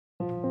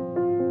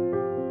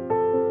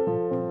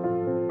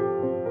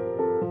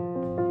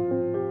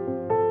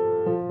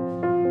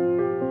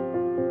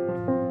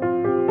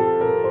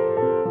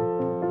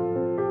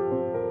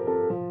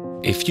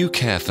If you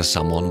care for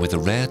someone with a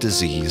rare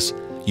disease,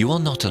 you are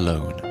not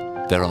alone.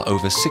 There are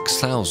over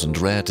 6,000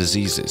 rare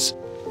diseases.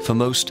 For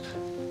most,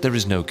 there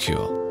is no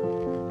cure.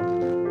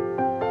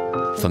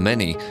 For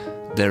many,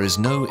 there is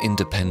no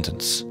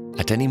independence.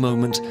 At any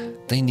moment,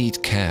 they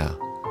need care,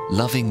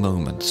 loving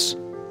moments,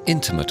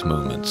 intimate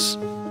moments,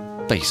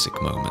 basic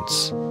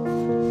moments.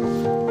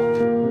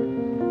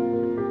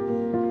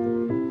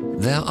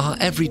 There are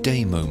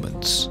everyday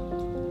moments,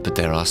 but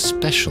there are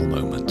special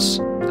moments,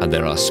 and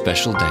there are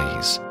special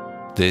days.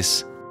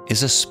 This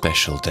is a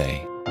special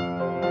day.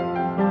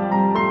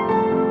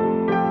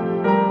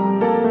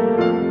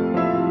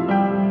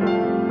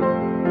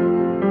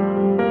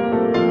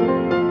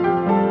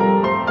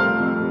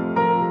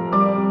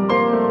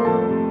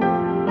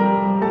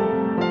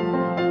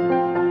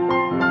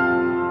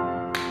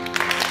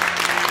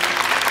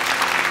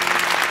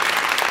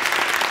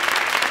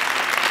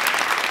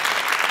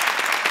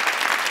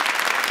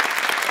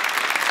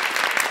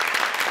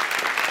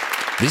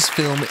 This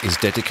film is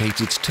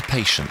dedicated to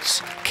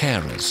patients,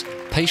 carers,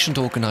 patient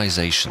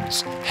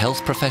organizations,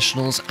 health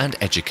professionals and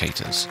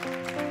educators.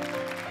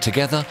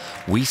 Together,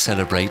 we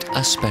celebrate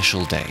a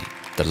special day.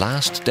 The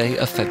last day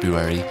of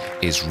February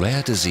is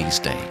Rare Disease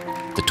Day,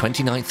 the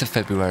 29th of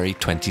February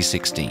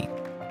 2016.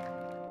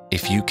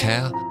 If you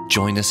care,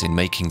 join us in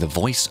making the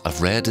voice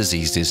of rare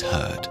diseases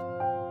heard.